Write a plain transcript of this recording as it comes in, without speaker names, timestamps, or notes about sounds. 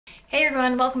Hey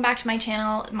everyone, welcome back to my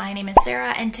channel. My name is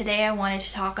Sarah and today I wanted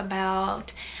to talk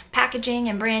about packaging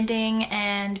and branding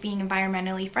and being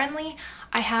environmentally friendly.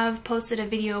 I have posted a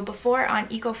video before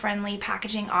on eco-friendly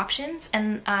packaging options,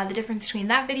 and the difference between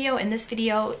that video and this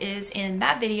video is in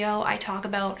that video I talk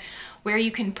about where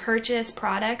you can purchase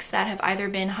products that have either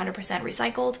been 100%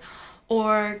 recycled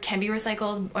or can be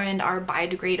recycled and are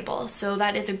biodegradable. So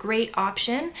that is a great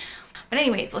option. But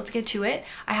anyways, let's get to it.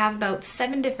 I have about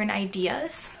 7 different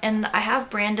ideas and I have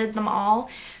branded them all.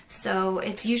 So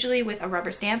it's usually with a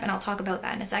rubber stamp and I'll talk about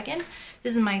that in a second.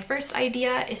 This is my first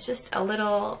idea. It's just a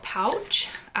little pouch.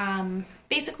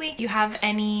 Basically, you have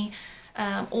any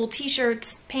old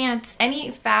t-shirts, pants,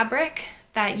 any fabric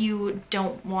that you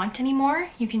don't want anymore,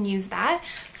 you can use that.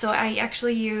 So I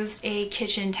actually used a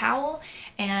kitchen towel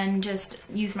and just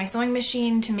used my sewing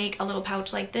machine to make a little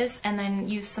pouch like this, and then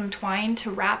used some twine to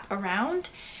wrap around.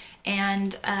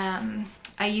 And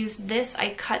I used this,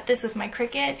 I cut this with my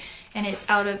Cricut, and it's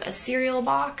out of a cereal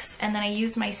box, and then I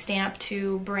used my stamp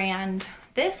to brand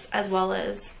this as well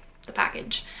as the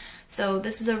package. So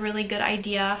this is a really good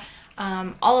idea.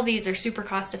 All of these are super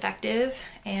cost effective,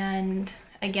 and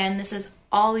again, this is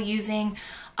all using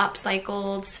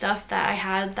upcycled stuff that I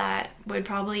had that would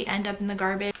probably end up in the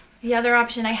garbage. The other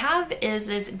option I have is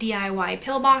this DIY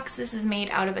pillbox. This is made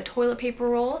out of a toilet paper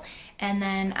roll, and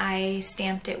then I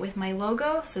stamped it with my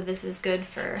logo, so this is good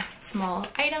for small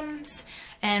items.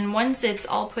 And once it's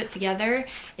all put together,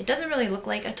 it doesn't really look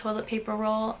like a toilet paper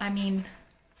roll. I mean,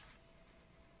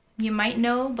 you might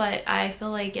know, but I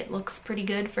feel like it looks pretty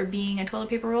good for being a toilet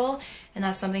paper roll, and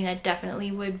that's something that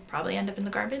definitely would probably end up in the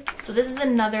garbage. So this is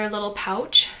another little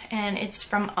pouch, and it's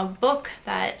from a book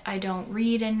that I don't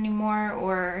read anymore,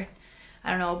 or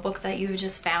I don't know, a book that you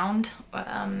just found.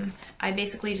 I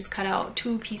basically just cut out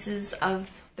 2 pieces of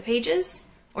the pages,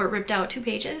 or ripped out 2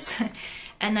 pages,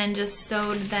 and then just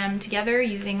sewed them together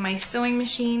using my sewing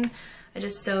machine. I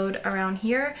just sewed around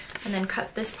here and then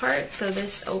cut this part so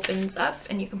this opens up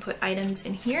and you can put items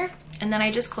in here. And then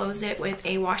I just closed it with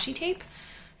a washi tape.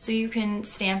 So you can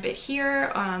stamp it here.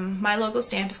 My logo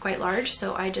stamp is quite large,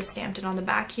 so I just stamped it on the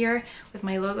back here with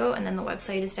my logo, and then the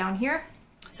website is down here.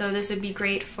 So this would be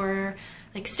great for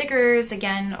like stickers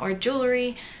again, or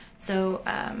jewelry. So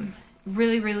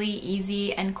really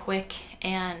easy and quick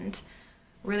and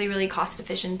really cost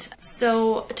efficient.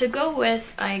 So to go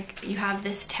with, like, you have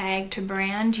this tag to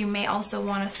brand, you may also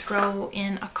want to throw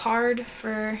in a card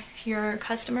for your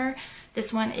customer.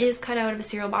 This one is cut out of a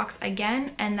cereal box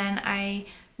again, and then I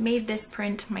made this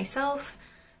print myself.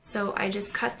 So I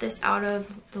just cut this out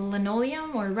of the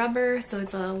linoleum or rubber, so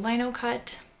it's a lino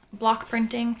cut block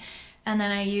printing, and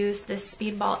then I used this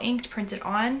speedball ink to print it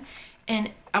on. And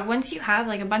once you have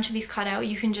like a bunch of these cut out,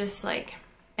 you can just like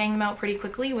bang them out pretty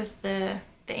quickly with the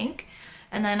ink,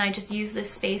 and then I just use this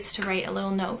space to write a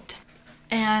little note.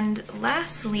 And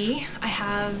lastly, I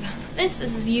have this.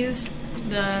 This is used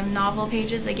the novel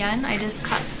pages again. I just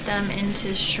cut them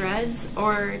into shreds,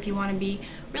 or if you want to be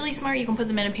really smart, you can put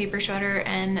them in a paper shredder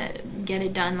and get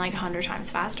it done like 100 times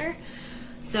faster.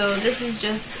 So this is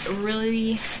just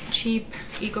really cheap,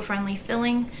 eco-friendly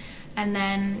filling, and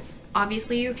then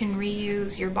obviously you can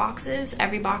reuse your boxes.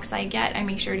 Every box I get, I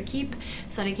make sure to keep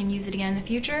so that I can use it again in the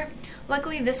future.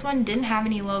 Luckily, this one didn't have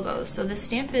any logos, so the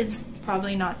stamp is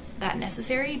probably not that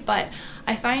necessary, but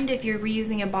I find if you're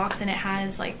reusing a box and it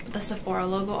has like the Sephora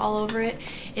logo all over it,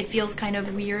 it feels kind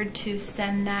of weird to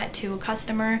send that to a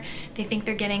customer. They think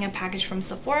they're getting a package from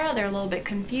Sephora, they're a little bit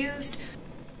confused.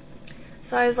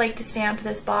 So I always like to stamp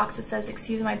this box that says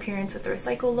 "Excuse my appearance" with the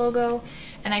recycle logo,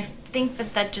 and I think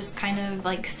that that just kind of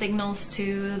like signals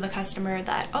to the customer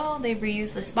that, oh, they've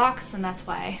reused this box and that's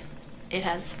why it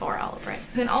has Sephora all over it.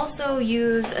 You can also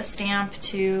use a stamp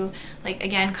to, like,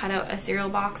 again, cut out a cereal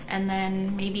box and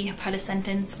then maybe put a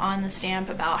sentence on the stamp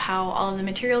about how all of the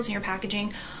materials in your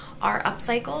packaging are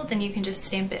upcycled, and you can just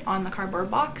stamp it on the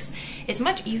cardboard box. It's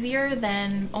much easier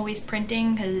than always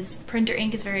printing, because printer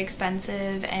ink is very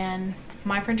expensive and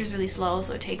my printer is really slow,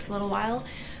 so it takes a little while.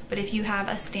 But if you have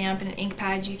a stamp and an ink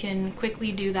pad, you can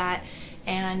quickly do that,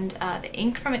 and the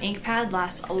ink from an ink pad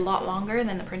lasts a lot longer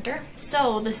than the printer.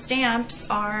 So the stamps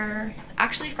are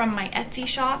actually from my Etsy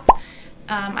shop.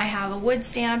 I have a wood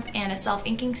stamp and a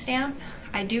self-inking stamp.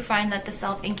 I do find that the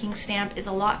self-inking stamp is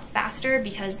a lot faster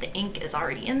because the ink is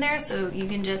already in there, so you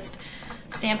can just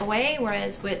stamp away,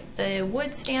 whereas with the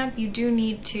wood stamp you do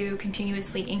need to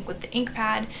continuously ink with the ink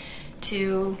pad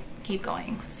to keep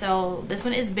going. So this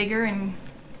one is bigger and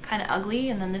kind of ugly,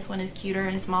 and then this one is cuter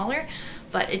and smaller,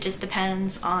 but it just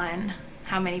depends on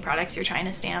how many products you're trying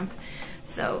to stamp.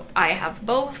 So I have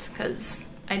both because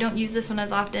I don't use this one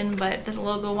as often, but this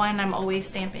logo one I'm always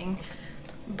stamping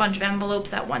bunch of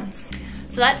envelopes at once.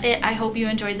 So that's it. I hope you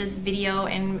enjoyed this video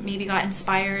and maybe got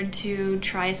inspired to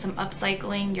try some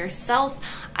upcycling yourself.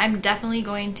 I'm definitely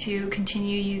going to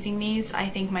continue using these. I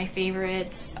think my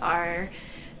favorites are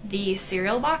the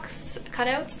cereal box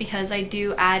cutouts because I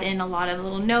do add in a lot of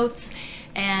little notes,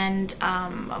 and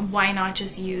why not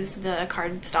just use the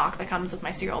cardstock that comes with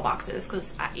my cereal boxes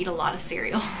because I eat a lot of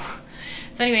cereal.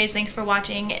 So anyways, thanks for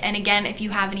watching, and again, if you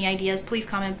have any ideas, please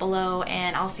comment below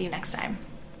and I'll see you next time.